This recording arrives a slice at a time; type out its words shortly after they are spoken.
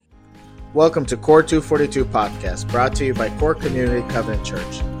Welcome to Core 242 Podcast, brought to you by Core Community Covenant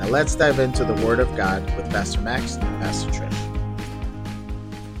Church. Now let's dive into the Word of God with Pastor Max and Pastor Trish.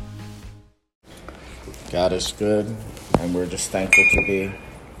 God is good, and we're just thankful to be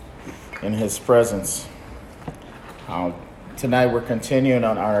in His presence. Tonight we're continuing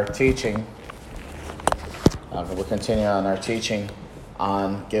on our teaching. On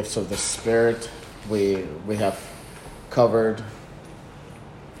gifts of the Spirit. We have covered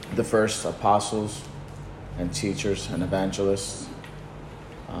the first apostles and teachers and evangelists,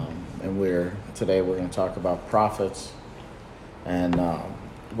 and today we're going to talk about prophets and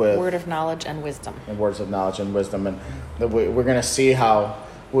with word of knowledge and wisdom. And words of knowledge and wisdom, and we're going to see how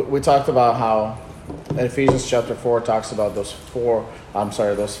we talked about how Ephesians chapter 4 talks about those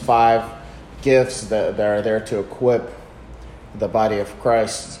five gifts that are there to equip the body of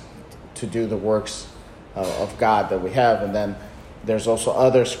Christ to do the works of God that we have, and then there's also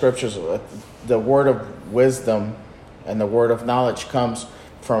other scriptures. The word of wisdom and the word of knowledge comes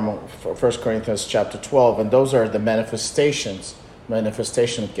from 1 Corinthians chapter 12. And those are the manifestation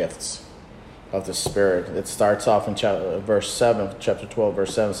gifts of the Spirit. It starts off in verse 7, chapter 12,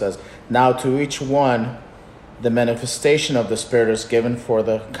 verse 7 says, "Now to each one the manifestation of the Spirit is given for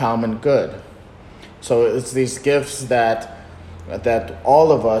the common good." So it's these gifts that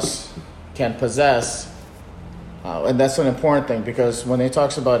all of us can possess. And that's an important thing, because when he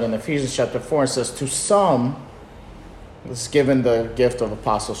talks about in Ephesians chapter 4, it says, to some is given the gift of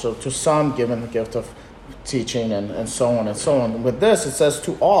apostle. So to some given the gift of teaching and so on and so on. With this, it says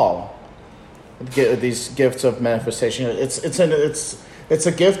to all these gifts of manifestation. It's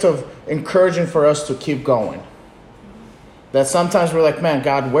a gift of encouraging for us to keep going. That sometimes we're like, man,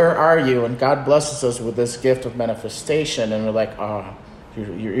 God, where are you? And God blesses us with this gift of manifestation, and we're like,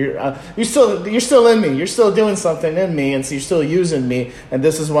 you're still in me. You're still doing something in me, and so you're still using me. And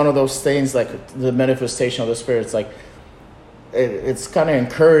this is one of those things, like the manifestation of the Spirit. It's like it's kind of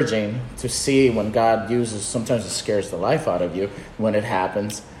encouraging to see when God uses. Sometimes it scares the life out of you when it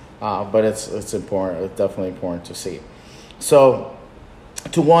happens, but it's important. It's definitely important to see. So,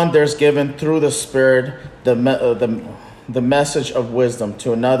 to one, there's given through the Spirit the message of wisdom.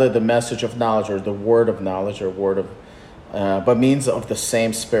 To another, the message of knowledge, or the word of knowledge, or word of but means of the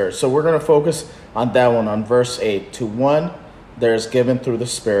same Spirit. So we're going to focus on that one, on verse 8. To one, there is given through the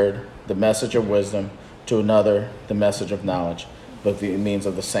Spirit the message of wisdom. To another, the message of knowledge, but the means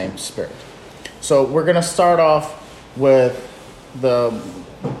of the same Spirit. So we're going to start off with the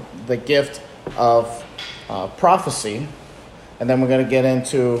gift of prophecy, and then we're going to get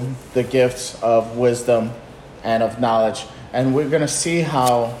into the gifts of wisdom and of knowledge. And we're going to see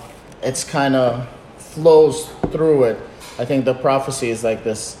how it's kind of flows through it. I think the prophecy is like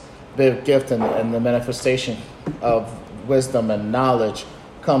this big gift, and the manifestation of wisdom and knowledge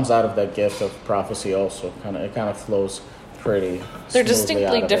comes out of that gift of prophecy also. It kind of flows pretty. They're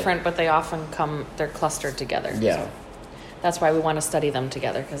distinctly different, but they're clustered together. Yeah. So that's why we want to study them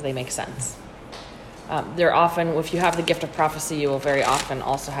together, because they make sense. They're often, if you have the gift of prophecy, you will very often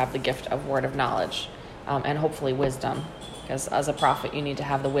also have the gift of word of knowledge, and hopefully wisdom, because as a prophet, you need to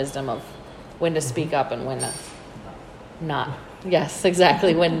have the wisdom of when to speak up and when to not. Yes,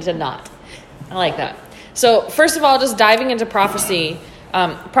 exactly. When to not. I like that. So first of all, just diving into prophecy.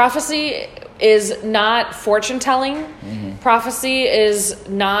 Prophecy is not fortune telling. Mm-hmm. Prophecy is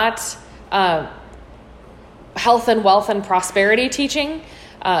not health and wealth and prosperity teaching.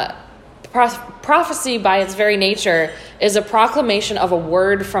 Prophecy, by its very nature, is a proclamation of a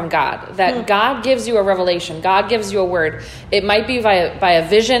word from God. That God gives you a revelation. God gives you a word. It might be by a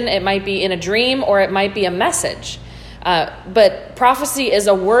vision. It might be in a dream, or it might be a message. But prophecy is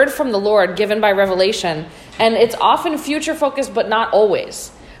a word from the Lord given by revelation, and it's often future focused, but not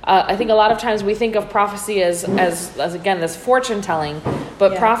always. I think a lot of times we think of prophecy as again, this fortune telling,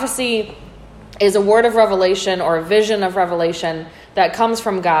 but prophecy is a word of revelation or a vision of revelation that comes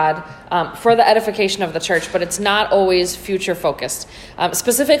from God for the edification of the church, but it's not always future focused.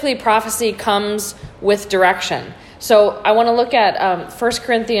 Specifically, prophecy comes with direction. So I want to look at 1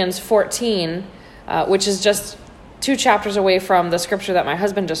 Corinthians 14, which is just 2 chapters away from the scripture that my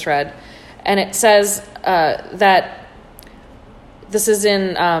husband just read. And it says that this is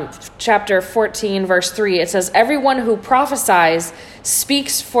in chapter 14, verse 3. It says, "Everyone who prophesies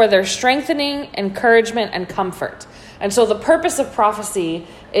speaks for their strengthening, encouragement, and comfort." And so the purpose of prophecy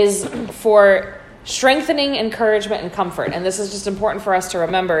is for strengthening, encouragement, and comfort. And this is just important for us to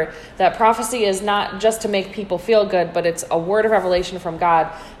remember, that prophecy is not just to make people feel good, but it's a word of revelation from God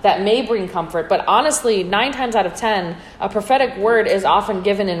that may bring comfort. But honestly, 9 times out of 10, a prophetic word is often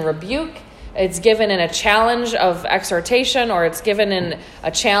given in rebuke It's given in a challenge of exhortation, or it's given in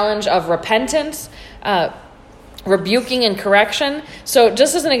a challenge of repentance, rebuking and correction. So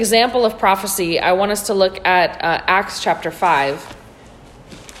just as an example of prophecy, I want us to look at Acts chapter 5.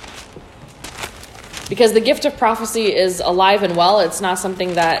 Because the gift of prophecy is alive and well. It's not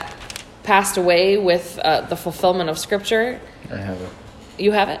something that passed away with the fulfillment of Scripture. I have it.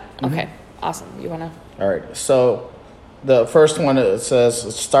 You have it? Mm-hmm. Okay, awesome. You want to? All right. So the first one, it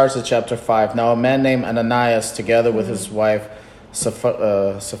starts at chapter 5. Now a man named Ananias, together with his wife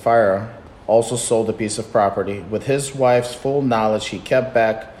Sapphira, also sold a piece of property. With his wife's full knowledge, he kept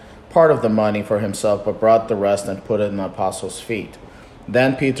back part of the money for himself, but brought the rest and put it in the apostles' feet.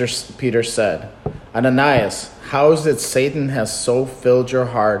 Then Peter said, Ananias, how is it Satan has so filled your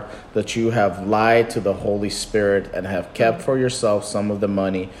heart that you have lied to the Holy Spirit and have kept for yourself some of the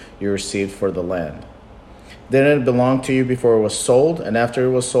money you received for the land? Didn't it belong to you before it was sold? And after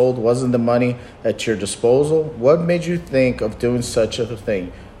it was sold, wasn't the money at your disposal? What made you think of doing such a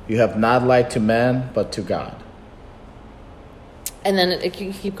thing? You have not lied to man, but to God. And then it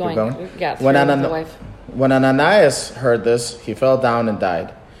can keep going. Yeah, when Ananias heard this, he fell down and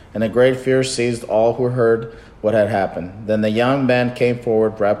died. And a great fear seized all who heard what had happened. Then the young man came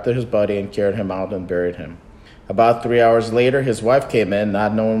forward, wrapped his body, and carried him out and buried him. About 3 hours later, his wife came in,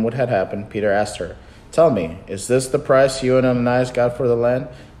 not knowing what had happened. Peter asked her, Tell me, is this the price you and Ananias got for the land?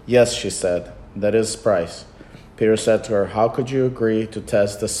 Yes, she said, that is the price. Peter said to her, How could you agree to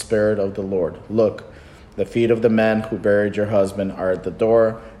test the Spirit of the Lord? Look, the feet of the man who buried your husband are at the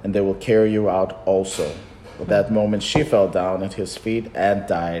door, and they will carry you out also. At that moment she fell down at his feet and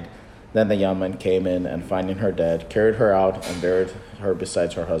died. Then the young man came in, and finding her dead, carried her out and buried her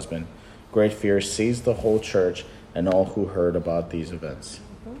beside her husband. Great fear seized the whole church and all who heard about these events.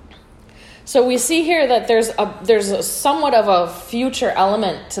 So we see here that there's a somewhat of a future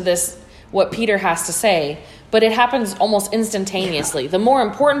element to this, what Peter has to say, but it happens almost instantaneously. The more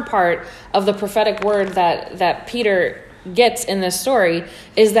important part of the prophetic word that Peter gets in this story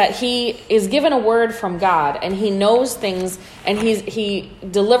is that he is given a word from God, and he knows things, and he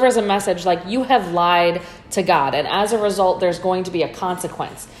delivers a message like, you have lied to God, and as a result there's going to be a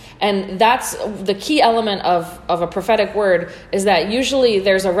consequence. And that's the key element of a prophetic word, is that usually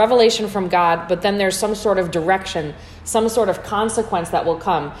there's a revelation from God, but then there's some sort of direction, some sort of consequence that will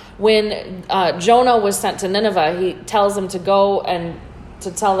come. When Jonah was sent to Nineveh, he tells them to go and to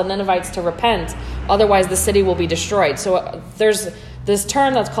tell the Ninevites to repent, otherwise the city will be destroyed. So there's this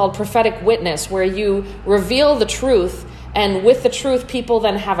term that's called prophetic witness, where you reveal the truth, and with the truth people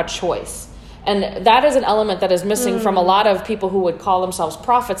then have a choice. And that is an element that is missing from a lot of people who would call themselves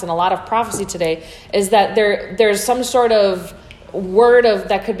prophets, and a lot of prophecy today, is that there's some sort of word of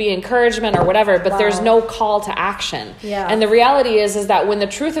that could be encouragement or whatever, but there's no call to action. Yeah. And the reality is that when the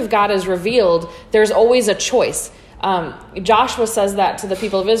truth of God is revealed, there's always a choice. Joshua says that to the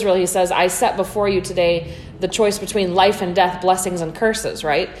people of Israel. He says, I set before you today the choice between life and death, blessings and curses,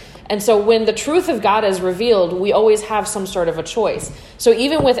 right? And so when the truth of God is revealed, we always have some sort of a choice. So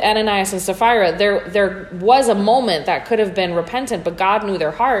even with Ananias and Sapphira, there was a moment that could have been repentant, but God knew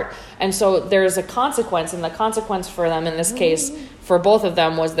their heart. And so there's a consequence, and the consequence for them in this case, for both of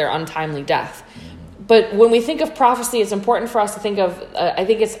them, was their untimely death. But when we think of prophecy, it's important for us to think of, I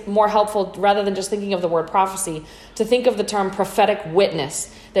think it's more helpful, rather than just thinking of the word prophecy, to think of the term prophetic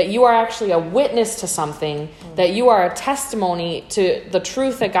witness, that you are actually a witness to something, that you are a testimony to the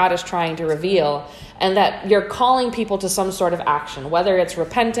truth that God is trying to reveal, and that you're calling people to some sort of action, whether it's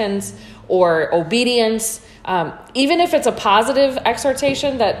repentance or obedience, even if it's a positive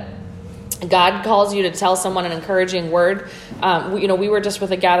exhortation that God calls you to tell someone an encouraging word. We were just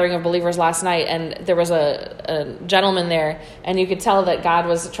with a gathering of believers last night, and there was a gentleman there, and you could tell that God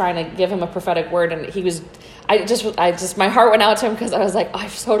was trying to give him a prophetic word, and he was, my heart went out to him, because I was like,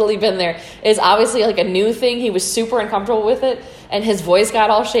 I've totally been there. It's obviously like a new thing. He was super uncomfortable with it, and his voice got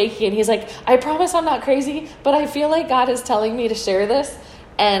all shaky, and he's like, I promise I'm not crazy, but I feel like God is telling me to share this.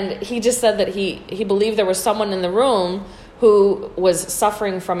 And he just said that he believed there was someone in the room who was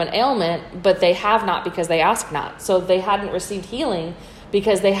suffering from an ailment, but they have not because they asked not. So they hadn't received healing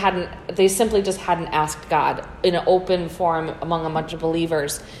because they simply just hadn't asked God in an open forum among a bunch of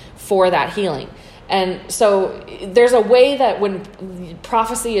believers for that healing. And so there's a way that when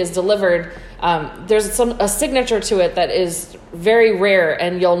prophecy is delivered, there's a signature to it that is very rare,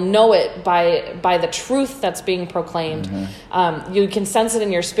 and you'll know it by the truth that's being proclaimed. You can sense it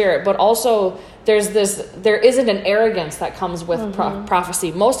in your spirit, but also there isn't an arrogance that comes with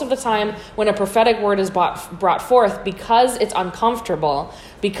prophecy. Most of the time when a prophetic word is brought forth, because it's uncomfortable,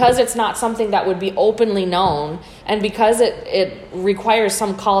 because it's not something that would be openly known, and because it requires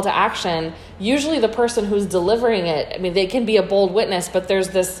some call to action, usually the person who's delivering it, I mean, they can be a bold witness, but there's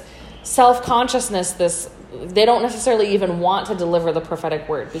this self-consciousness, they don't necessarily even want to deliver the prophetic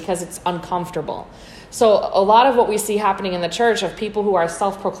word because it's uncomfortable. So a lot of what we see happening in the church of people who are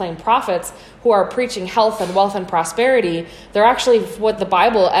self-proclaimed prophets who are preaching health and wealth and prosperity, they're actually, what the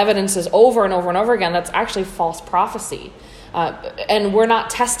Bible evidences over and over and over again, that's actually false prophecy. And we're not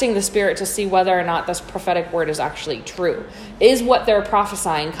testing the Spirit to see whether or not this prophetic word is actually true. Is what they're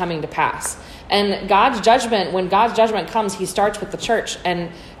prophesying coming to pass? And God's judgment, when God's judgment comes, he starts with the church.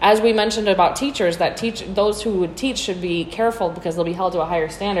 And as we mentioned about teachers, those who would teach should be careful because they'll be held to a higher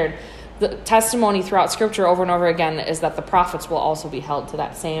standard. The testimony throughout Scripture over and over again is that the prophets will also be held to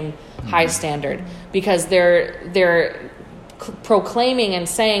that same high standard because they're proclaiming and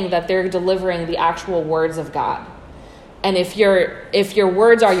saying that they're delivering the actual words of God. And if your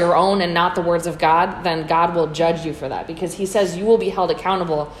words are your own and not the words of God, then God will judge you for that because he says you will be held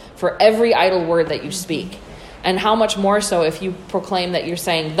accountable for every idle word that you speak. And how much more so if you proclaim that you're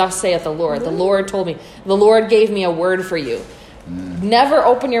saying, "Thus saith the Lord. The Lord told me. The Lord gave me a word for you." Never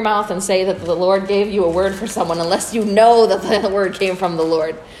open your mouth and say that the Lord gave you a word for someone unless you know that the word came from the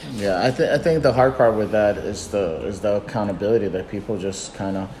Lord. Yeah, I think the hard part with that is the accountability that people just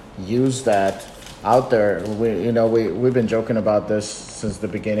kind of use that out there. We've been joking about this since the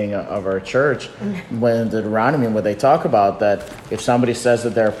beginning of our church. When Deuteronomy, when they talk about that, if somebody says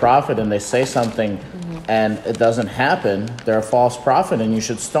that they're a prophet and they say something and it doesn't happen, they're a false prophet and you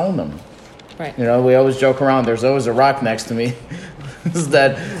should stone them. Right. We always joke around. There's always a rock next to me.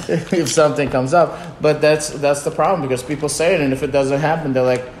 That if something comes up, but that's the problem because people say it, and if it doesn't happen, they're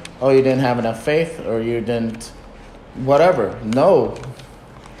like, "Oh, you didn't have enough faith, or you didn't, whatever." No.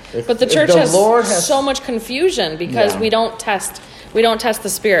 But the church has so much confusion because we don't test the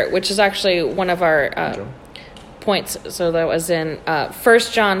Spirit, which is actually one of our points. So that was in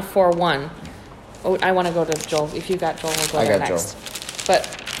 1 John 4:1. Oh, I want to go to Joel. If you got Joel, we'll go there next. Joel. But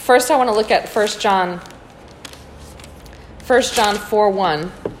first, I want to look at 1 John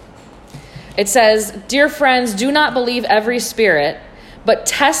 4:1. It says, "Dear friends, do not believe every spirit, but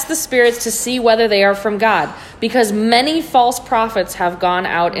test the spirits to see whether they are from God, because many false prophets have gone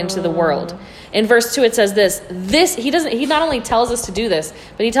out into the world." In verse 2, it says he not only tells us to do this,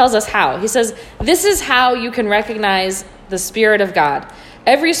 but he tells us how. He says, "This is how you can recognize the Spirit of God.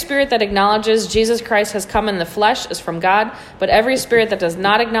 Every spirit that acknowledges Jesus Christ has come in the flesh is from God, but every spirit that does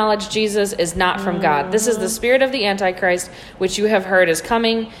not acknowledge Jesus is not from God. This is the spirit of the Antichrist, which you have heard is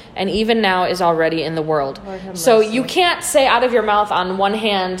coming, and even now is already in the world." So you can't say out of your mouth on one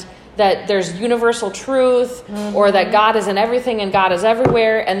hand that there's universal truth or that God is in everything and God is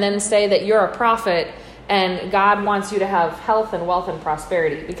everywhere, and then say that you're a prophet and God wants you to have health and wealth and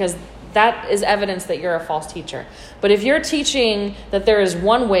prosperity, because that is evidence that you're a false teacher. But if you're teaching that there is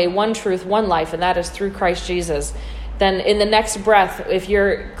one way, one truth, one life, and that is through Christ Jesus, then in the next breath, if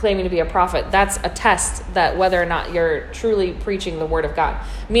you're claiming to be a prophet, that's a test that whether or not you're truly preaching the word of God.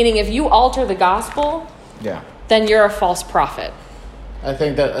 Meaning if you alter the gospel, then you're a false prophet. I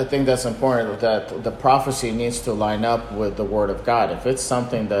think that's important, that the prophecy needs to line up with the word of God. If it's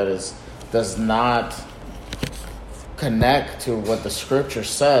something that does not connect to what the scripture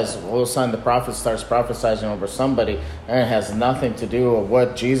says, all of a sudden the prophet starts prophesying over somebody and it has nothing to do with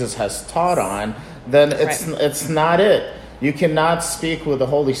what Jesus has taught on, then it's not it. You cannot speak with the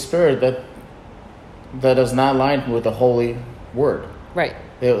Holy Spirit that is not lined with the Holy Word. Right.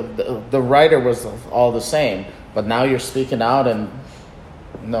 The writer was all the same, but now you're speaking out and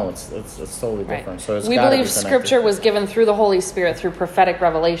no, it's totally different. Right. So we believe Scripture was given through the Holy Spirit through prophetic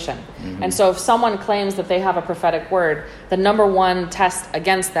revelation. And so if someone claims that they have a prophetic word, the number one test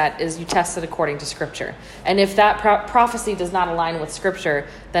against that is you test it according to Scripture. And if that prophecy does not align with Scripture,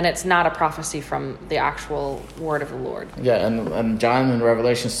 then it's not a prophecy from the actual word of the Lord. Yeah, and John in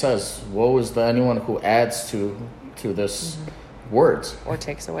Revelation says, "Woe is to anyone who adds to this words." Or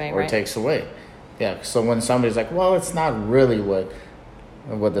takes away, Or takes away. Yeah, so when somebody's like, "Well, it's not really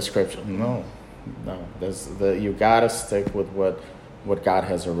what the scripture," no, you gotta stick with what God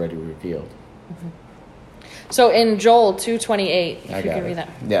has already revealed. So in Joel 2:28, if you can read that.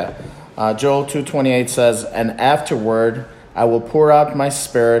 Yeah, Joel 2:28 says, "And afterward I will pour out my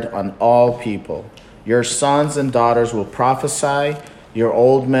spirit on all people. Your sons and daughters will prophesy. Your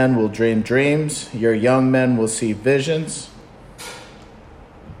old men will dream dreams. Your young men will see visions.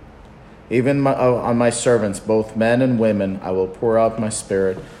 Even on my servants, both men and women, I will pour out my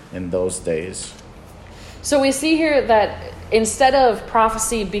spirit, in those days. So we see here that instead of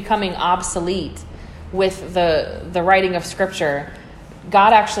prophecy becoming obsolete with the writing of Scripture,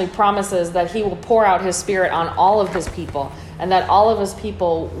 God actually promises that he will pour out his Spirit on all of his people, and that all of his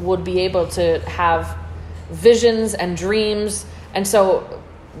people would be able to have visions and dreams. And so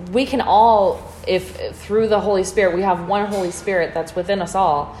we can all, if through the Holy Spirit, we have one Holy Spirit that's within us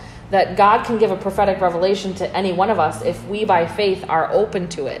all, that God can give a prophetic revelation to any one of us if we by faith are open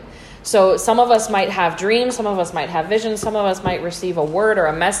to it. So some of us might have dreams, some of us might have visions, some of us might receive a word or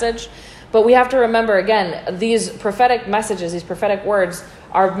a message. But we have to remember, again, these prophetic messages, these prophetic words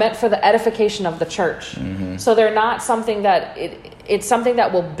are meant for the edification of the church. Mm-hmm. So they're not something that, it's something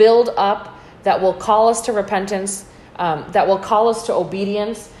that will build up, that will call us to repentance, that will call us to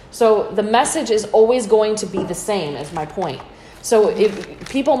obedience. So the message is always going to be the same, is my point. So if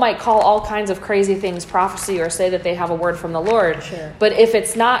people might call all kinds of crazy things prophecy or say that they have a word from the Lord, sure. But if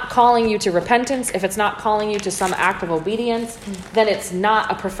it's not calling you to repentance, if it's not calling you to some act of obedience, then it's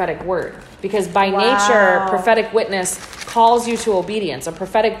not a prophetic word. Because by nature, prophetic witness calls you to obedience. A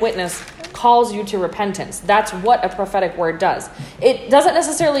prophetic witness calls you to repentance. That's what a prophetic word does. It doesn't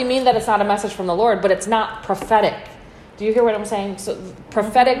necessarily mean that it's not a message from the Lord, but it's not prophetic. Do you hear what I'm saying? So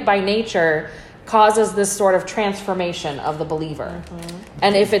prophetic by nature causes this sort of transformation of the believer. Mm-hmm.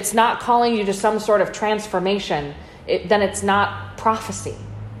 And if it's not calling you to some sort of transformation, then it's not prophecy.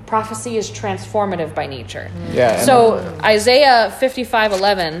 Prophecy is transformative by nature. Mm-hmm. Yeah. So Isaiah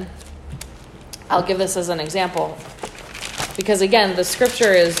 55:11, I'll give this as an example, because again, the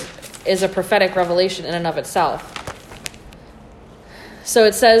scripture is a prophetic revelation in and of itself. So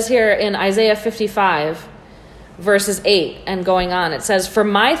it says here in Isaiah 55, verses 8 and going on, it says, "For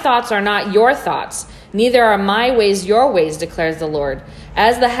my thoughts are not your thoughts, neither are my ways your ways, declares the Lord.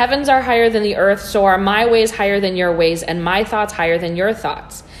 As the heavens are higher than the earth, so are my ways higher than your ways, and my thoughts higher than your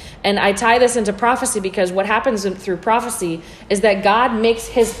thoughts." And I tie this into prophecy because what happens through prophecy is that God makes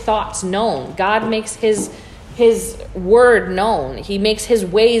his thoughts known. God makes his word known. He makes his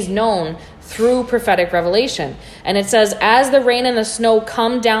ways known through prophetic revelation. And it says, "As the rain and the snow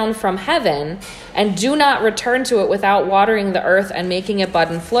come down from heaven and do not return to it without watering the earth and making it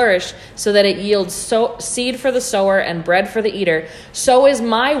bud and flourish, so that it yields seed for the sower and bread for the eater, so is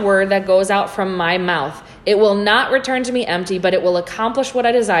my word that goes out from my mouth. It will not return to me empty, but it will accomplish what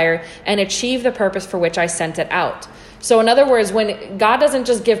I desire and achieve the purpose for which I sent it out." So in other words, when God doesn't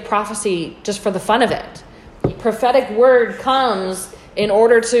just give prophecy just for the fun of it, prophetic word comes in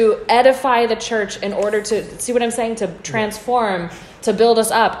order to edify the church, in order to, see what I'm saying, to transform, to build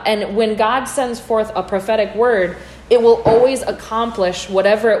us up. And when God sends forth a prophetic word, it will always accomplish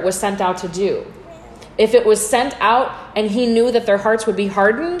whatever it was sent out to do. If it was sent out and he knew that their hearts would be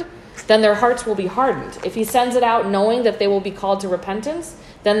hardened, then their hearts will be hardened. If he sends it out knowing that they will be called to repentance,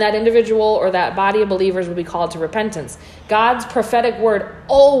 then that individual or that body of believers will be called to repentance. God's prophetic word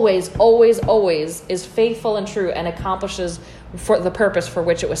always, always, always is faithful and true and accomplishes for the purpose for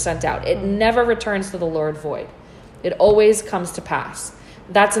which it was sent out. It never returns to the Lord void. It always comes to pass.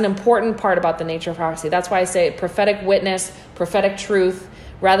 That's an important part about the nature of prophecy. That's why I say prophetic witness, prophetic truth,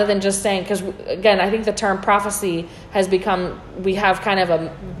 rather than just saying, because again, I think the term prophecy has become, we have kind of an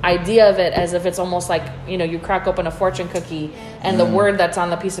idea of it as if it's almost like, you crack open a fortune cookie and the word that's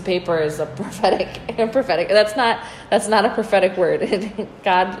on the piece of paper is a prophetic. That's not a prophetic word.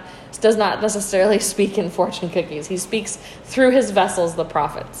 God does not necessarily speak in fortune cookies. He speaks through his vessels, the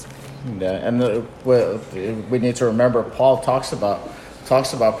prophets. Yeah, and we need to remember Paul talks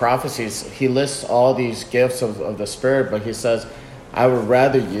about prophecies. He lists all these gifts of the Spirit, but he says, "I would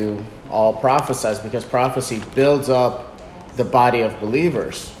rather you all prophesy," because prophecy builds up the body of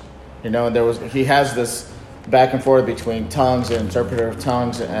believers. And he has this back and forth between tongues and interpreter of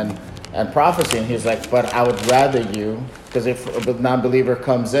tongues and prophecy, and he's like, "But I would rather you," because if a non-believer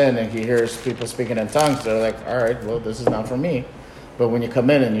comes in and he hears people speaking in tongues, they're like, "All right, well, this is not for me." But when you come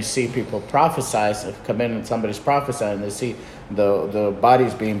in and you see people prophesy, come in and somebody's prophesying, and they see the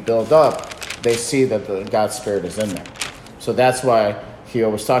body's being built up, they see that God's Spirit is in there. So that's why he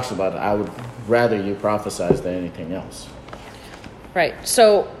always talks about, "I would rather you prophesy than anything else." Right.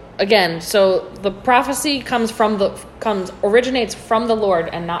 So again, the prophecy originates from the Lord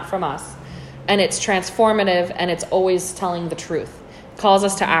and not from us, and it's transformative and it's always telling the truth. It calls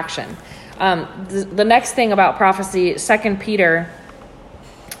us to action. The next thing about prophecy, 2 Peter,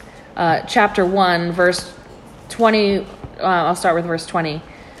 chapter 1, verse 20. I'll start with verse 20.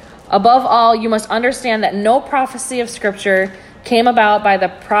 "Above all, you must understand that no prophecy of Scripture came about by the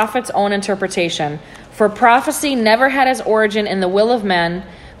prophet's own interpretation. For prophecy never had its origin in the will of men,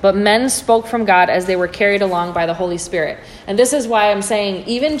 but men spoke from God as they were carried along by the Holy Spirit. And this is why I'm saying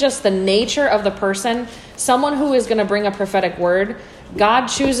even just the nature of the person, someone who is going to bring a prophetic word, God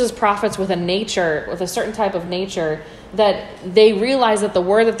chooses prophets with a certain type of nature, that they realize that the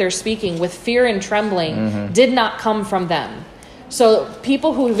word that they're speaking with fear and trembling did not come from them. So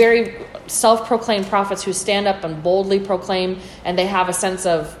people who very self-proclaimed prophets who stand up and boldly proclaim, and they have a sense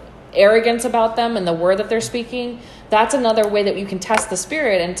of arrogance about them and the word that they're speaking, that's another way that you can test the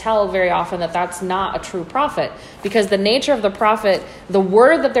spirit and tell very often that that's not a true prophet, because the nature of the prophet, the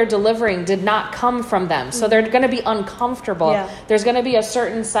word that they're delivering did not come from them. So they're going to be uncomfortable. Yeah. There's going to be a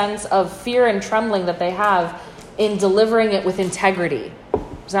certain sense of fear and trembling that they have in delivering it with integrity.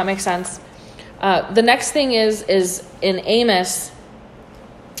 Does that make sense? The next thing is in Amos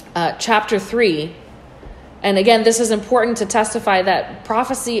chapter 3. And again, this is important to testify that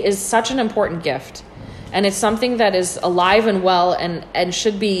prophecy is such an important gift. And it's something that is alive and well and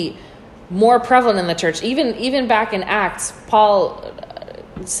should be more prevalent in the church. Even back in Acts, Paul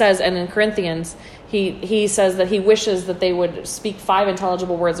says, and in Corinthians, he says that he wishes that they would speak 5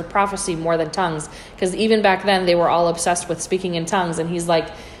 intelligible words of prophecy more than tongues. Because even back then, they were all obsessed with speaking in tongues. And he's like,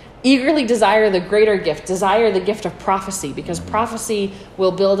 eagerly desire the greater gift, desire the gift of prophecy, because prophecy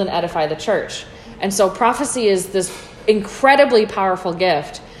will build and edify the church. And so prophecy is this incredibly powerful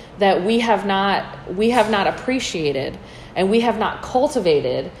gift that we have not appreciated and we have not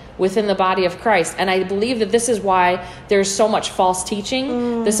cultivated within the body of Christ. And I believe that this is why there's so much false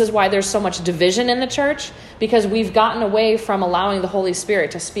teaching. This is why there's so much division in the church, because we've gotten away from allowing the Holy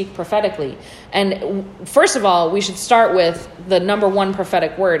Spirit to speak prophetically. And first of all, we should start with the number one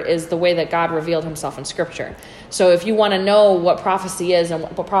prophetic word is the way that God revealed himself in Scripture. So if you want to know what prophecy is and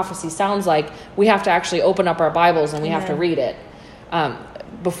what prophecy sounds like, we have to actually open up our Bibles and we have to read it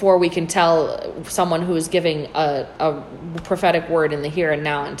before we can tell someone who is giving a prophetic word in the here and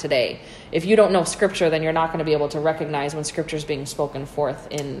now and today. If you don't know Scripture, then you're not going to be able to recognize when Scripture is being spoken forth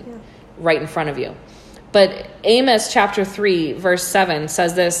right in front of you. But Amos chapter 3, verse 7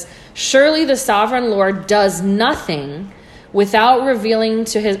 says this: "Surely the sovereign Lord does nothing without revealing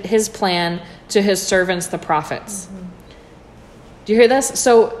to his plan to his servants, the prophets." Do you hear this?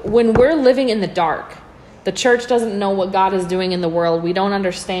 So when we're living in the dark, the church doesn't know what God is doing in the world. We don't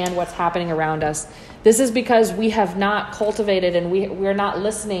understand what's happening around us. This is because we have not cultivated and we're not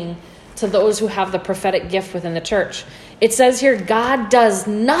listening to those who have the prophetic gift within the church. It says here, God does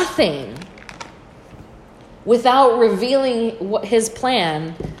nothing without revealing his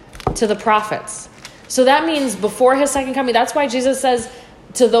plan to the prophets. So that means before his second coming, that's why Jesus says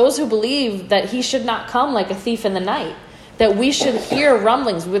to those who believe that he should not come like a thief in the night, that we should hear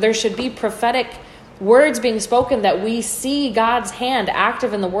rumblings, where there should be prophetic words being spoken, that we see God's hand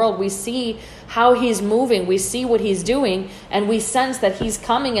active in the world. We see how he's moving. We see what he's doing, and we sense that he's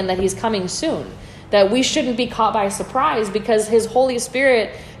coming and that he's coming soon. That we shouldn't be caught by surprise, because his Holy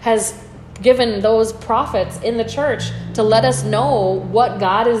Spirit has given those prophets in the church to let us know what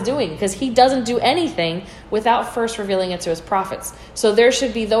God is doing, because he doesn't do anything without first revealing it to his prophets. So there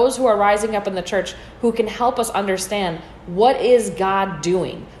should be those who are rising up in the church who can help us understand, what is God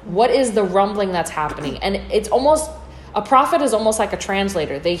doing? What is the rumbling that's happening? And it's almost, a prophet is almost like a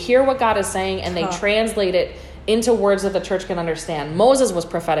translator. They hear what God is saying and they translate it into words that the church can understand. Moses was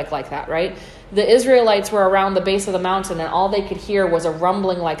prophetic like that, right? The Israelites were around the base of the mountain, and all they could hear was a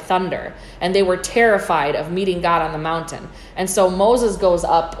rumbling like thunder, and they were terrified of meeting God on the mountain. And so Moses goes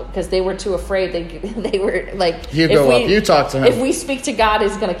up because they were too afraid. They were like, you go up, you talk to him. If we speak to God,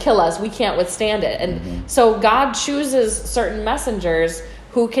 he's going to kill us. We can't withstand it. And so God chooses certain messengers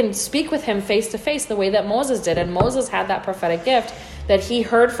who can speak with him face to face the way that Moses did. And Moses had that prophetic gift that he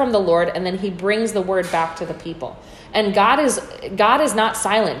heard from the Lord, and then he brings the word back to the people. And God is not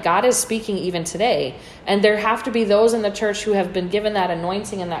silent. God is speaking even today. And there have to be those in the church who have been given that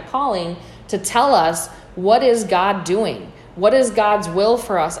anointing and that calling to tell us, what is God doing? What is God's will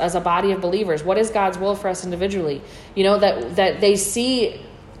for us as a body of believers? What is God's will for us individually? You know, that they see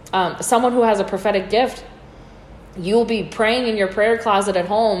someone who has a prophetic gift. You'll be praying in your prayer closet at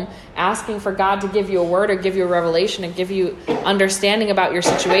home, asking for God to give you a word or give you a revelation and give you understanding about your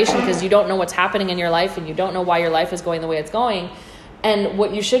situation, because you don't know what's happening in your life and you don't know why your life is going the way it's going. And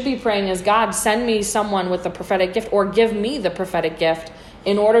what you should be praying is, God, send me someone with the prophetic gift, or give me the prophetic gift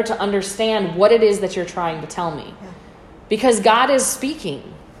in order to understand what it is that you're trying to tell me. Yeah. Because God is speaking,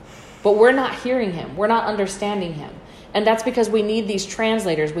 but we're not hearing him. We're not understanding him. And that's because we need these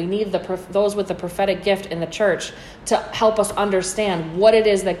translators. We need those with the prophetic gift in the church to help us understand what it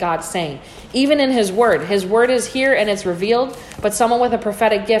is that God's saying. Even in his word is here and it's revealed, but someone with a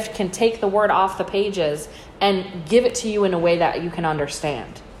prophetic gift can take the word off the pages and give it to you in a way that you can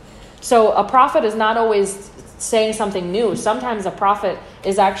understand. So a prophet is not always saying something new. Sometimes a prophet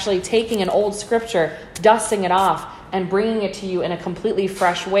is actually taking an old scripture, dusting it off, and bringing it to you in a completely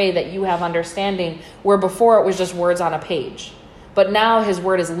fresh way that you have understanding, where before it was just words on a page. But now his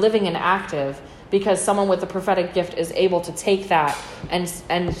word is living and active, because someone with the prophetic gift is able to take that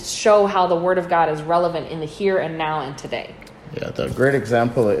and show how the word of God is relevant in the here and now and today. Yeah, the great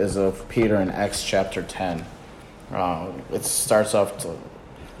example is of Peter in Acts chapter 10. It starts off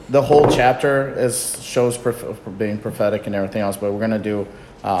the whole chapter shows being prophetic and everything else, but we're going to do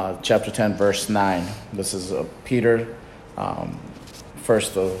chapter 10, verse 9. This is Peter,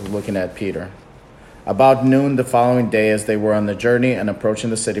 first looking at Peter. About noon the following day, as they were on the journey and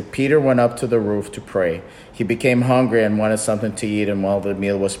approaching the city, Peter went up to the roof to pray. He became hungry and wanted something to eat, and while the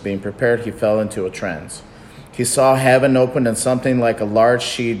meal was being prepared, he fell into a trance. He saw heaven opened and something like a large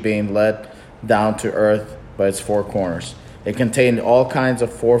sheet being let down to earth by its four corners. It contained all kinds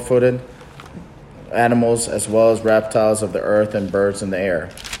of four-footed animals, as well as reptiles of the earth and birds in the air.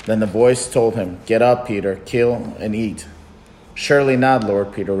 Then the voice told him, "Get up, Peter, kill and eat." "Surely not,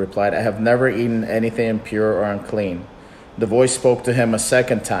 Lord," Peter replied. "I have never eaten anything impure or unclean." The voice spoke to him a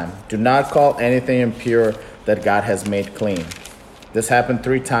second time. "Do not call anything impure that God has made clean." This happened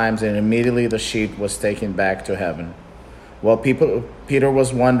 3 times, and immediately the sheet was taken back to heaven. While Peter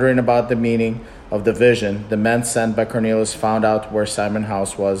was wondering about the meaning of the vision, the men sent by Cornelius found out where Simon's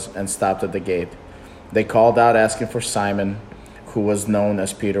house was and stopped at the gate. They called out asking for Simon, who was known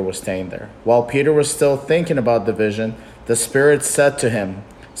as Peter, was staying there. While Peter was still thinking about the vision, the Spirit said to him,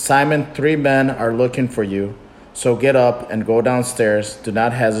 "Simon, 3 men are looking for you. So get up and go downstairs. Do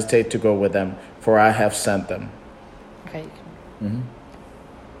not hesitate to go with them, for I have sent them." Okay. You're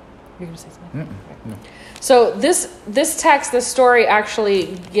going to say something? No. So this text, this story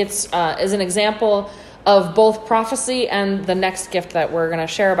actually gets is an example of both prophecy and the next gift that we're going to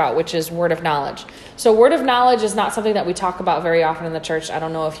share about, which is word of knowledge. So word of knowledge is not something that we talk about very often in the church. I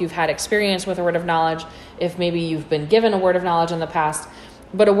don't know if you've had experience with a word of knowledge, if maybe you've been given a word of knowledge in the past.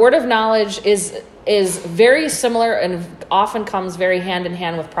 But a word of knowledge is very similar and often comes very hand in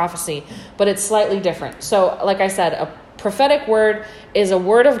hand with prophecy, but it's slightly different. So like I said, a prophetic word is a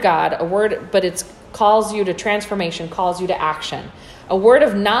word of God, but it calls you to transformation, calls you to action. A word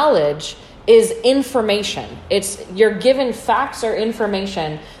of knowledge is information. You're given facts or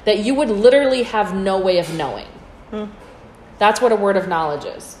information that you would literally have no way of knowing. That's what a word of knowledge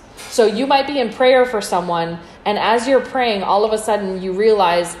is. So you might be in prayer for someone, and as you're praying, all of a sudden you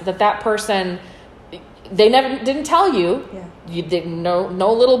realize that person, they didn't tell you. Yeah. You didn't know,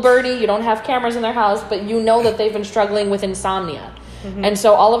 no little birdie, you don't have cameras in their house, but you know that they've been struggling with insomnia. Mm-hmm. And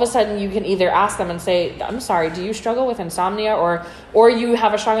so all of a sudden you can either ask them and say, "I'm sorry, do you struggle with insomnia?" Or you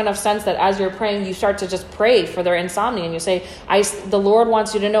have a strong enough sense that as you're praying, you start to just pray for their insomnia. And you say, the Lord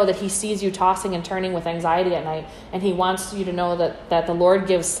wants you to know that he sees you tossing and turning with anxiety at night. And he wants you to know that the Lord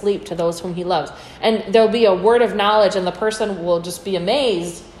gives sleep to those whom he loves. And there'll be a word of knowledge, and the person will just be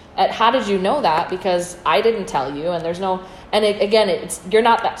amazed at, "How did you know that? Because I didn't tell you." And you're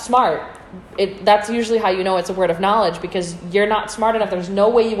not that smart. That's usually how you know it's a word of knowledge, because you're not smart enough. There's no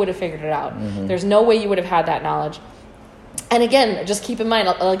way you would have figured it out. Mm-hmm. There's no way you would have had that knowledge. And again, just keep in mind,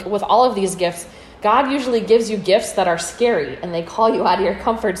 like with all of these gifts, God usually gives you gifts that are scary, and they call you out of your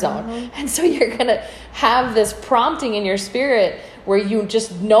comfort zone. Mm-hmm. And so you're going to have this prompting in your spirit where you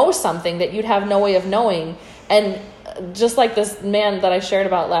just know something that you'd have no way of knowing. And just like this man that I shared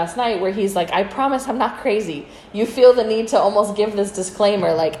about last night, where he's like, "I promise I'm not crazy." You feel the need to almost give this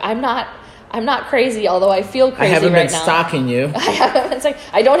disclaimer, like, I'm not crazy, although I feel crazy right now. I haven't been stalking you.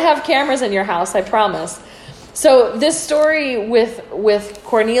 I don't have cameras in your house, I promise. So this story with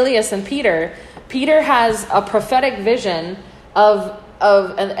Cornelius and Peter has a prophetic vision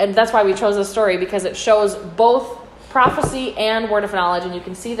and that's why we chose this story, because it shows both prophecy and word of knowledge, and you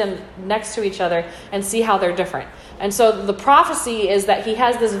can see them next to each other and see how they're different. And so the prophecy is that he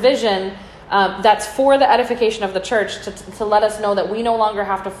has this vision that's for the edification of the church, to let us know that we no longer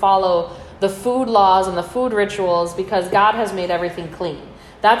have to follow the food laws and the food rituals, because God has made everything clean.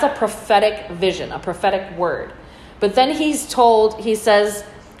 That's a prophetic vision, a prophetic word. But then he says,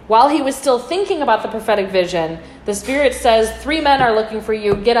 while he was still thinking about the prophetic vision, the Spirit says, 3 men are looking for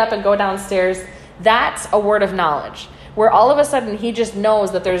you. Get up and go downstairs. That's a word of knowledge, where all of a sudden he just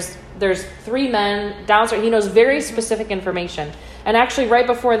knows that there's 3 men downstairs. He knows very specific information. And actually, right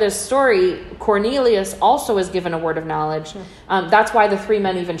before this story, Cornelius also is given a word of knowledge. That's why the 3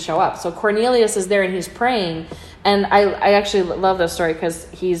 men even show up. So Cornelius is there and he's praying. And I actually love this story, because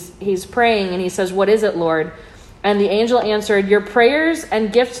he's praying and he says, "What is it, Lord?" And the angel answered, "Your prayers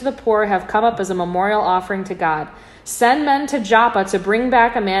and gifts to the poor have come up as a memorial offering to God. Send men to Joppa to bring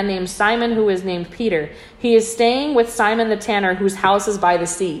back a man named Simon, who is named Peter. He is staying with Simon the tanner, whose house is by the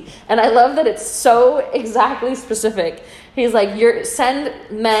sea." And I love that it's so exactly specific. He's like, send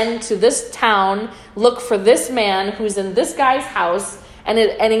men to this town, look for this man who's in this guy's house,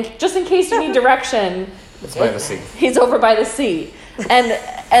 just in case you need direction, it's by the sea. He's over by the sea. And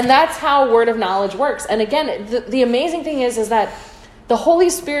that's how word of knowledge works. And again, the amazing thing is that the Holy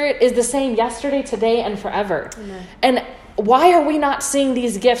Spirit is the same yesterday, today, and forever. Amen. And why are we not seeing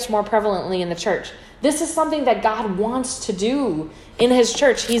these gifts more prevalently in the church? This is something that God wants to do in his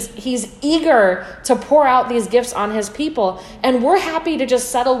church. He's eager to pour out these gifts on his people. And we're happy to just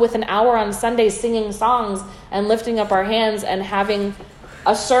settle with an hour on Sundays singing songs and lifting up our hands and having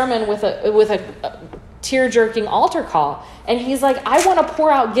a sermon with a tear-jerking altar call. And he's like, I want to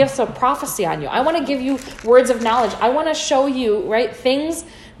pour out gifts of prophecy on you. I want to give you words of knowledge. I want to show you, right, things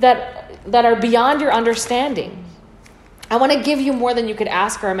that are beyond your understanding. I want to give you more than you could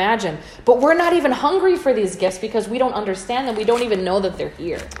ask or imagine. But we're not even hungry for these gifts because we don't understand them. We don't even know that they're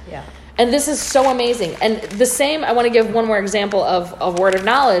here. Yeah. And this is so amazing. And the same, I want to give one more example of word of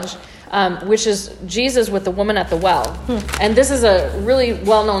knowledge, which is Jesus with the woman at the well. And this is a really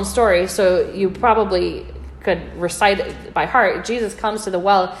well-known story, so you probably could recite it by heart. Jesus comes to the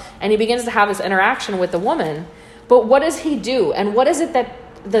well, and he begins to have this interaction with the woman. But what does he do? And what is it that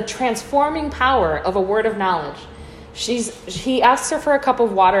the transforming power of a word of knowledge? He asks her for a cup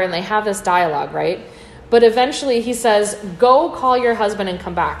of water, and they have this dialogue, right? But eventually he says, "Go call your husband and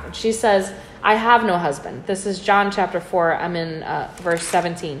come back." And she says, "I have no husband." This is John chapter 4. I'm in verse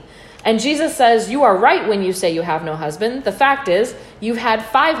 17. And Jesus says, "You are right when you say you have no husband. The fact is, you've had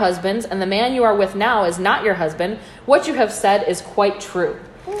 5 husbands, and the man you are with now is not your husband. What you have said is quite true."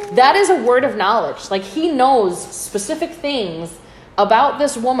 That is a word of knowledge. Like, he knows specific things about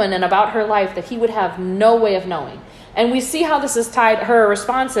this woman and about her life that he would have no way of knowing. And we see how this is tied. Her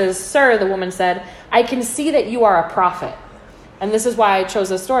response is, "Sir," the woman said, "I can see that you are a prophet." And this is why I chose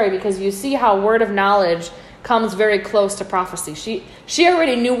this story, because you see how word of knowledge comes very close to prophecy. She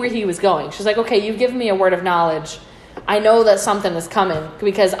already knew where he was going. She's like, okay, you've given me a word of knowledge. I know that something is coming,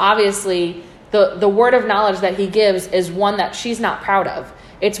 because obviously the word of knowledge that he gives is one that she's not proud of.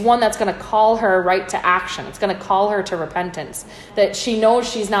 It's one that's going to call her right to action. It's going to call her to repentance, that she knows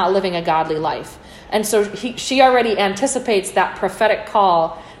she's not living a godly life. And so she already anticipates that prophetic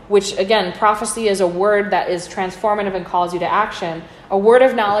call, which, again, prophecy is a word that is transformative and calls you to action. A word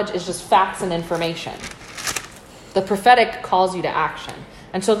of knowledge is just facts and information. The prophetic calls you to action.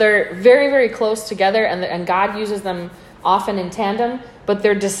 And so they're very, very close together, and God uses them often in tandem, but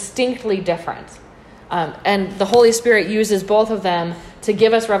they're distinctly different. And the Holy Spirit uses both of them to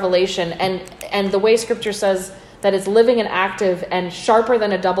give us revelation. And the way Scripture says that it's living and active and sharper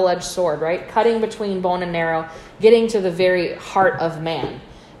than a double-edged sword, right? Cutting between bone and marrow, getting to the very heart of man.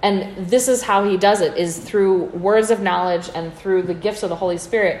 And this is how he does it, is through words of knowledge and through the gifts of the Holy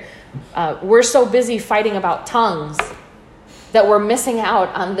Spirit. We're so busy fighting about tongues that we're missing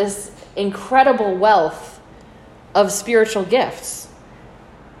out on this incredible wealth of spiritual gifts.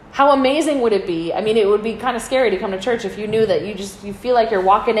 How amazing would it be? I mean, it would be kind of scary to come to church if you knew that you feel like you're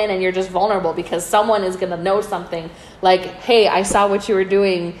walking in and you're just vulnerable because someone is going to know something like, "Hey, I saw what you were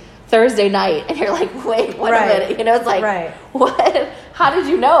doing Thursday night." And you're like, "Wait, wait a minute." You know, it's like, what? How did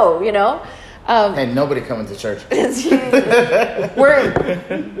you know? You know? And nobody coming to church.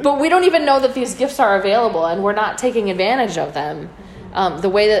 But we don't even know that these gifts are available, and we're not taking advantage of them.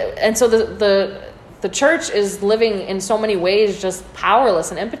 And so the church is living in so many ways just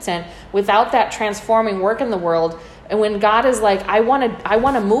powerless and impotent without that transforming work in the world. And when God is like, I want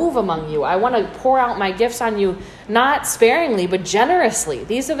to move among you. I want to pour out my gifts on you, not sparingly, but generously.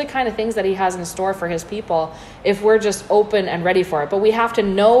 These are the kind of things that he has in store for his people if we're just open and ready for it. But we have to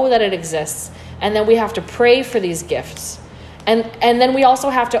know that it exists, and then we have to pray for these gifts. And then we also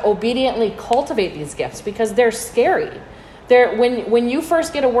have to obediently cultivate these gifts, because they're scary. When you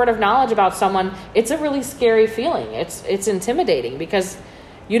first get a word of knowledge about someone, it's a really scary feeling. It's intimidating, because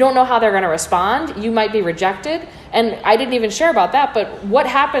you don't know how they're going to respond. You might be rejected. And I didn't even share about that, but what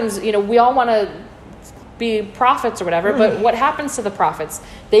happens, we all want to be prophets or whatever, but what happens to the prophets?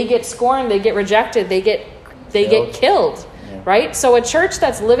 They get scorned, they get rejected, they get killed, right? So a church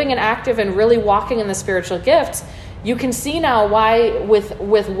that's living and active and really walking in the spiritual gifts, you can see now why with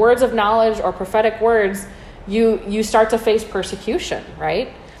words of knowledge or prophetic words, you start to face persecution, right?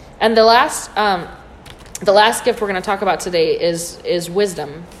 And the last gift we're going to talk about today is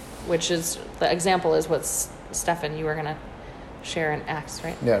wisdom, which is, the example is what Stefan, you were going to share in Acts,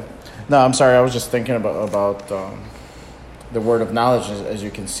 right? Yeah. No, I'm sorry. I was just thinking about the word of knowledge, as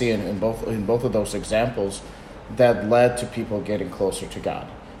you can see in both of those examples, that led to people getting closer to God.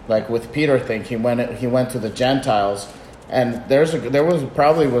 Like with Peter, he went to the Gentiles, and there was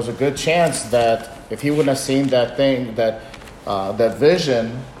probably a good chance that if he wouldn't have seen that thing, that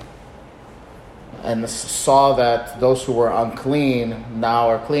vision, and saw that those who were unclean now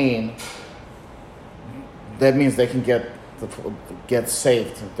are clean, that means they can get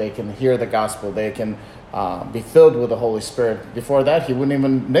saved. They can hear the gospel. They can be filled with the Holy Spirit. Before that, he wouldn't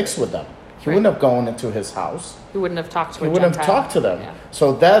even mix with them. He wouldn't have gone into his house. He wouldn't have talked to He wouldn't have talked to them. Yeah.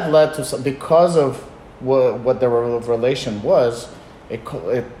 So that led to because of what their relation was, it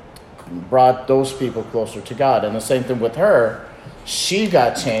brought those people closer to God. And the same thing with her. She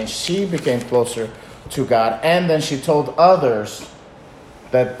got changed. She became closer to God. And then she told others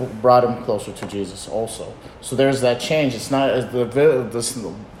that brought them closer to Jesus also. So there's that change. It's not this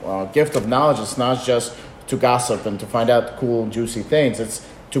gift of knowledge. It's not just to gossip and to find out cool, juicy things. It's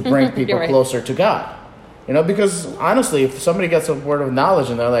to bring people closer to God. Because honestly, if somebody gets a word of knowledge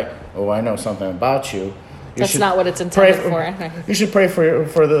and they're like, "Oh, I know something about you," that's not what it's intended for. You should pray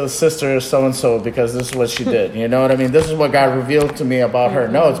for the sister so and so because this is what she did. You know what I mean? This is what God revealed to me about her.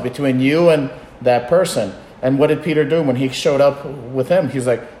 No, it's between you and that person. And what did Peter do when he showed up with him? He's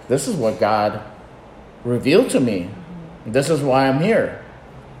like, "This is what God revealed to me. This is why I'm here."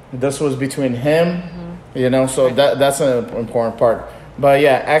 This was between him, So that's an important part. But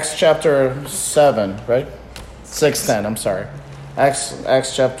yeah, Acts chapter 7, right? 6:10. I'm sorry,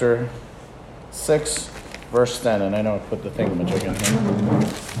 Acts chapter 6, verse 10. And I know I put the thingamajig in here.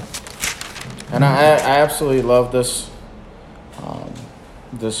 And I absolutely love this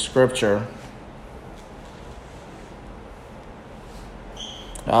scripture.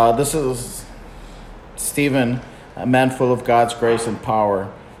 This is Stephen, a man full of God's grace and power,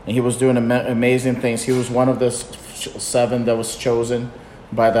 and he was doing amazing things. He was one of the 7 that was chosen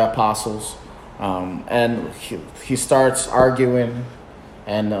by the apostles, and he starts arguing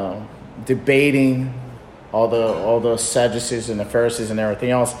and debating all the Sadducees and the Pharisees and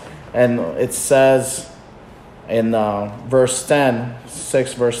everything else. And it says in verse 10,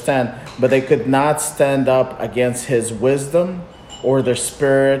 6 verse 10, "But they could not stand up against his wisdom or the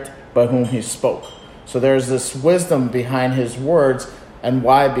spirit by whom he spoke." So there's this wisdom behind his words. And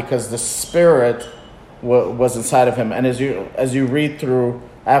why? Because the Spirit was inside of him. And as you read through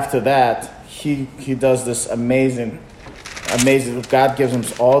after that, he does this amazing. God gives him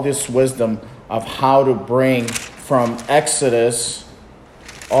all this wisdom of how to bring from Exodus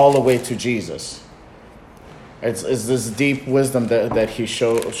all the way to Jesus. It's this deep wisdom that he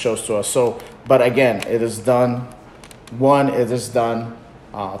shows to us. So, but again, it is done. 1, it is done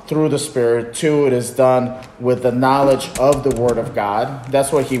through the Spirit. 2, it is done with the knowledge of the Word of God.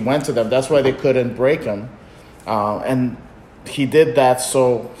 That's why he went to them. That's why they couldn't break him. And he did that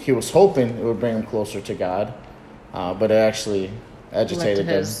so he was hoping it would bring him closer to God. But it actually agitated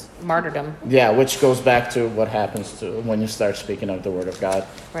him. His martyrdom. Yeah, which goes back to what happens to when you start speaking of the Word of God.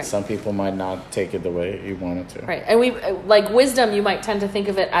 Right. Some people might not take it the way you want it to. Right. And wisdom, you might tend to think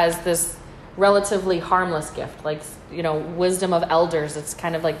of it as this relatively harmless gift, wisdom of elders. It's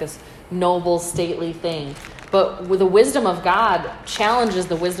kind of like this noble, stately thing. But with the wisdom of God challenges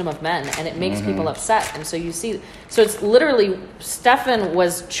the wisdom of men, and it makes people upset. And so you see, so it's literally Stephen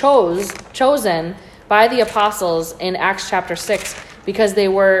was chosen by the apostles in Acts chapter 6 because he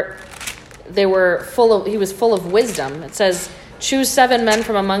was full of wisdom. It says, "Choose 7 men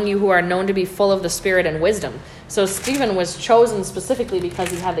from among you who are known to be full of the Spirit and wisdom." So Stephen was chosen specifically because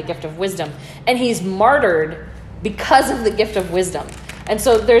he had the gift of wisdom. And he's martyred because of the gift of wisdom. And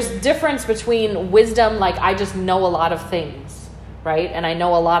so there's difference between wisdom, like I just know a lot of things, right? And I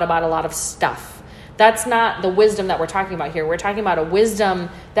know a lot about a lot of stuff. That's not the wisdom that we're talking about here. We're talking about a wisdom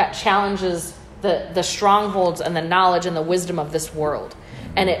that challenges the strongholds and the knowledge and the wisdom of this world.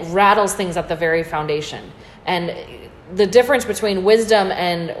 And it rattles things at the very foundation. And the difference between wisdom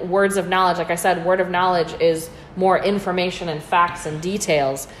and words of knowledge, like I said, word of knowledge is more information and facts and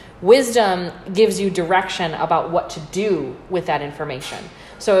details. Wisdom gives you direction about what to do with that information.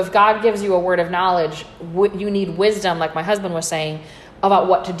 So if God gives you a word of knowledge, you need wisdom, like my husband was saying, about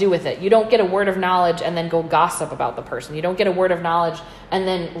what to do with it. You don't get a word of knowledge and then go gossip about the person. You don't get a word of knowledge and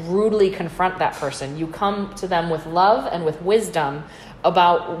then rudely confront that person. You come to them with love and with wisdom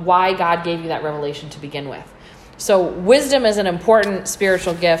about why God gave you that revelation to begin with. So wisdom is an important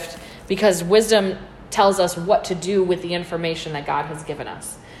spiritual gift because wisdom tells us what to do with the information that God has given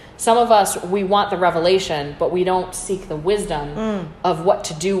us. Some of us, we want the revelation, but we don't seek the wisdom of what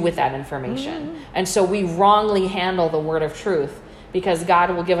to do with that information. And so we wrongly handle the word of truth because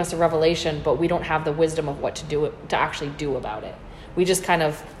God will give us a revelation, but we don't have the wisdom of what to actually do about it. We just kind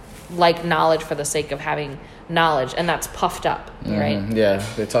of like knowledge for the sake of having knowledge, and that's puffed up, right? Yeah,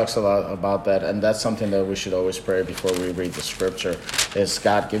 it talks a lot about that, and that's something that we should always pray before we read the scripture, is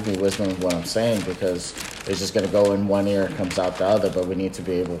God, give me wisdom of what I'm saying, because it's just going to go in one ear and comes out the other, but we need to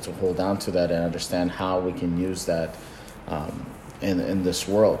be able to hold on to that and understand how we can use that in this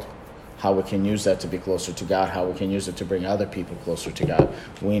world, how we can use that to be closer to God, how we can use it to bring other people closer to God.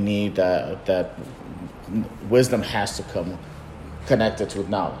 We need that wisdom has to come connected with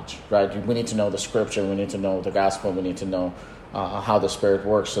knowledge, right? We need to know the scripture, we need to know the gospel, we need to know how the Spirit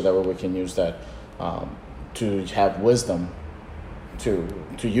works, so that way we can use that to have wisdom to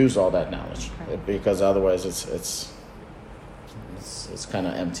use all that knowledge, right? Because otherwise it's kind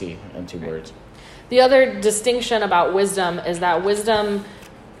of empty right. Words. The other distinction about wisdom is that wisdom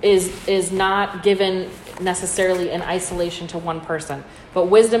is not given necessarily in isolation to one person, but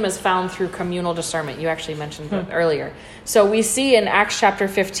wisdom is found through communal discernment. You actually mentioned that earlier. So we see in Acts chapter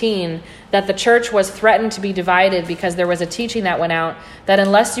 15 that the church was threatened to be divided because there was a teaching that went out that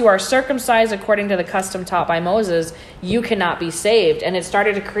unless you are circumcised according to the custom taught by Moses, you cannot be saved. And it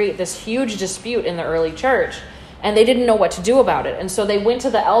started to create this huge dispute in the early church, and they didn't know what to do about it. And so they went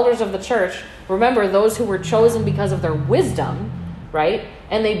to the elders of the church, remember, those who were chosen because of their wisdom, right?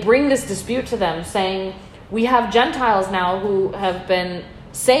 And they bring this dispute to them saying, we have Gentiles now who have been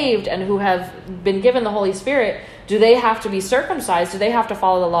saved and who have been given the Holy Spirit. Do they have to be circumcised? Do they have to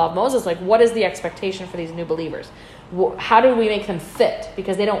follow the law of Moses? Like, what is the expectation for these new believers? How do we make them fit?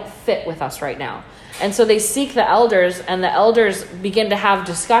 Because they don't fit with us right now. And so they seek the elders, and the elders begin to have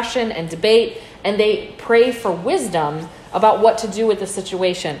discussion and debate, and they pray for wisdom about what to do with the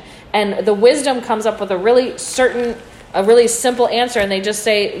situation. And the wisdom comes up with a really simple answer, and they just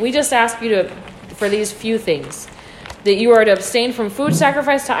say, we just ask you for these few things: that you are to abstain from food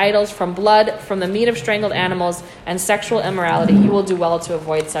sacrificed to idols, from blood, from the meat of strangled animals, and sexual immorality. You will do well to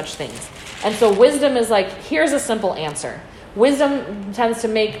avoid such things. And so wisdom is like, here's a simple answer. Wisdom tends to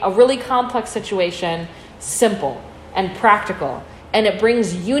make a really complex situation simple and practical, and it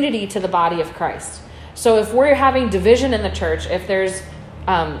brings unity to the body of Christ. So if we're having division in the church, if there's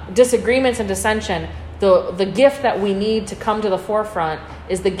disagreements and dissension, the gift that we need to come to the forefront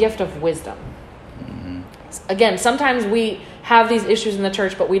is the gift of wisdom. Again, sometimes we have these issues in the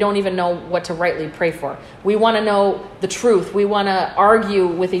church, but we don't even know what to rightly pray for. We want to know the truth. We want to argue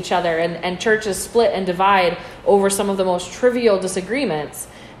with each other, and churches split and divide over some of the most trivial disagreements.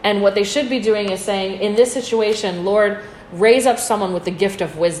 And what they should be doing is saying, in this situation, Lord, raise up someone with the gift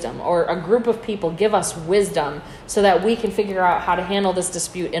of wisdom, or a group of people give us wisdom so that we can figure out how to handle this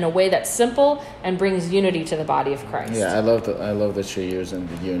dispute in a way that's simple and brings unity to the body of Christ. Yeah, I love that you're using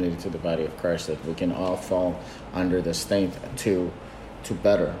the unity to the body of Christ, that we can all fall under this thing to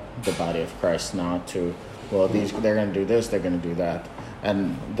better the body of Christ, not to, well, they're going to do this, they're going to do that.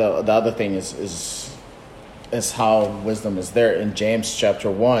 And the other thing is how wisdom is there. In James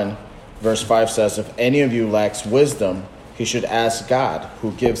chapter 1, verse 5 says, if any of you lacks wisdom, he should ask God,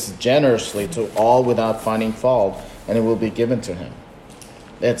 who gives generously to all without finding fault, and it will be given to him.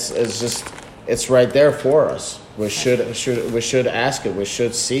 It's right there for us. We should ask it. We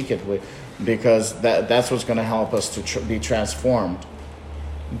should seek it, because that's what's going to help us to be transformed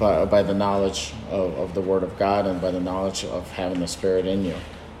by the knowledge of the Word of God, and by the knowledge of having the Spirit in you.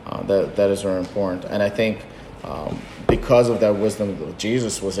 That is very important. And I think because of that wisdom,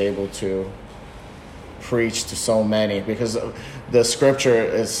 Jesus was able to preach to so many, because the scripture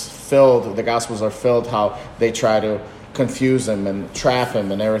is filled, the gospels are filled how they try to confuse him and trap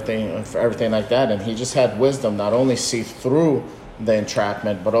him and everything like that. And he just had wisdom not only see through the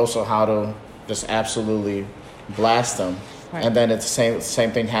entrapment, but also how to just absolutely blast them. Right. And then it's the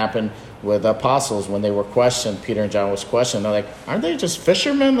same thing happened with the apostles when they were questioned. Peter and John was questioned. They're like, aren't they just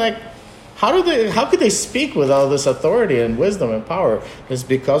fishermen? Like, how could they speak with all this authority and wisdom and power? It's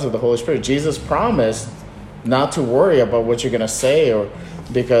because of the Holy Spirit. Jesus promised not to worry about what you're going to say, or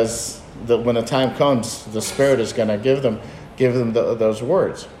because when the time comes, the Spirit is going to give them those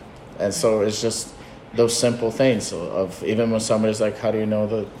words. And so it's just those simple things of, even when somebody's like, how do you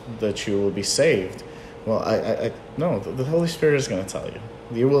know that you will be saved? Well, I no, the Holy Spirit is going to tell you.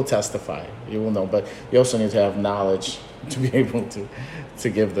 You will testify. You will know. But you also need to have knowledge to be able to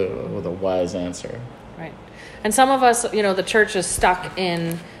give the wise answer. Right. And some of us, the church is stuck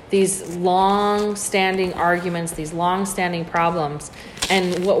in these long-standing arguments, these long-standing problems.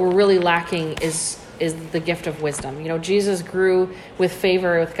 And what we're really lacking is is the gift of wisdom. Jesus grew with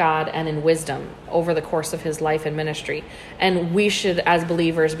favor with God and in wisdom over the course of his life and ministry. And we should, as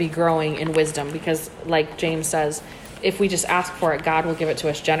believers, be growing in wisdom because, like James says, if we just ask for it, God will give it to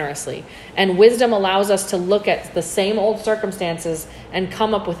us generously. And wisdom allows us to look at the same old circumstances and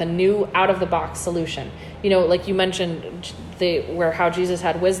come up with a new out-of-the-box solution. Like you mentioned, how Jesus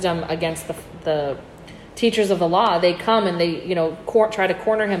had wisdom against the teachers of the law. They come and they try to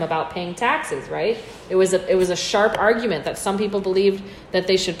corner him about paying taxes, right? It was a sharp argument that some people believed that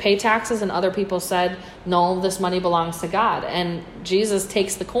they should pay taxes and other people said, no, this money belongs to God. And Jesus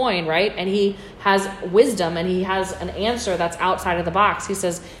takes the coin, right? And he has wisdom and he has an answer that's outside of the box. He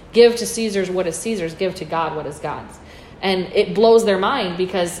says, give to Caesar's what is Caesar's, give to God what is God's. And it blows their mind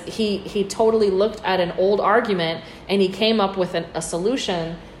because he totally looked at an old argument and he came up with a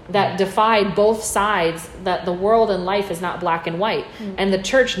solution that defied both sides, that the world and life is not black and white. And the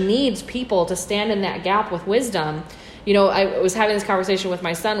church needs people to stand in that gap with wisdom. I was having this conversation with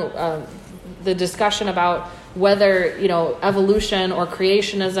my son, the discussion about whether, evolution or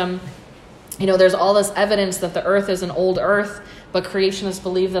creationism, there's all this evidence that the earth is an old earth, but creationists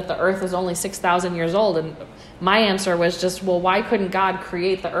believe that the earth is only 6,000 years old. And my answer was just, well, why couldn't God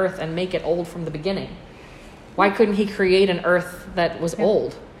create the earth and make it old from the beginning? Why couldn't he create an earth that was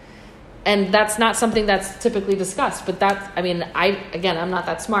old? And that's not something that's typically discussed, but I'm not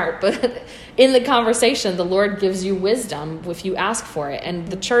that smart, but in the conversation, the Lord gives you wisdom if you ask for it. And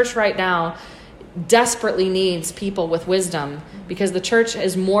the church right now desperately needs people with wisdom because the church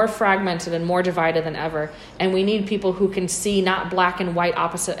is more fragmented and more divided than ever. And we need people who can see not black and white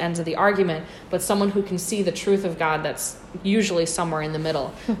opposite ends of the argument, but someone who can see the truth of God that's usually somewhere in the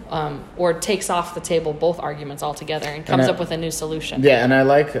middle, or takes off the table both arguments altogether and comes up with a new solution. Yeah, and I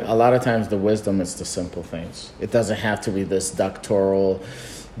like a lot of times the wisdom is the simple things. It doesn't have to be this doctoral,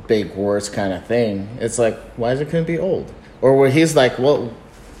 big words kind of thing. It's like, why couldn't it be old? Or where he's like, well,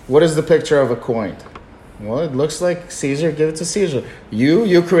 what is the picture of a coin? Well, it looks like Caesar, give it to Caesar.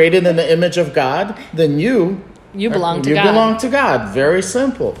 You created in the image of God, then you belong to God. You belong to God. Very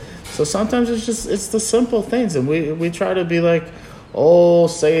simple. So sometimes it's the simple things, and we try to be like, oh,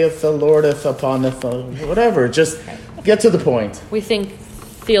 saith the Lordeth upon the whatever. Just get to the point. We think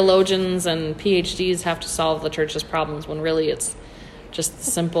theologians and PhDs have to solve the church's problems when really it's just the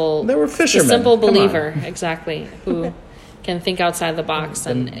simple. They were fishermen. The simple believer, exactly, who can think outside the box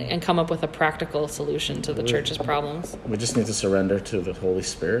and come up with a practical solution to the church's problems. We just need to surrender to the Holy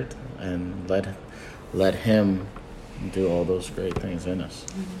Spirit and let him do all those great things in us.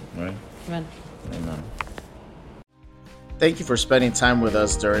 Right? Amen. Amen. Thank you for spending time with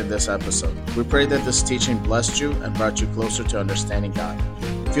us during this episode. We pray that this teaching blessed you and brought you closer to understanding God.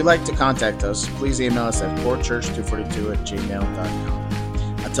 If you'd like to contact us, please email us at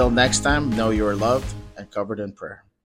corechurch242@gmail.com. Until next time, know you are loved and covered in prayer.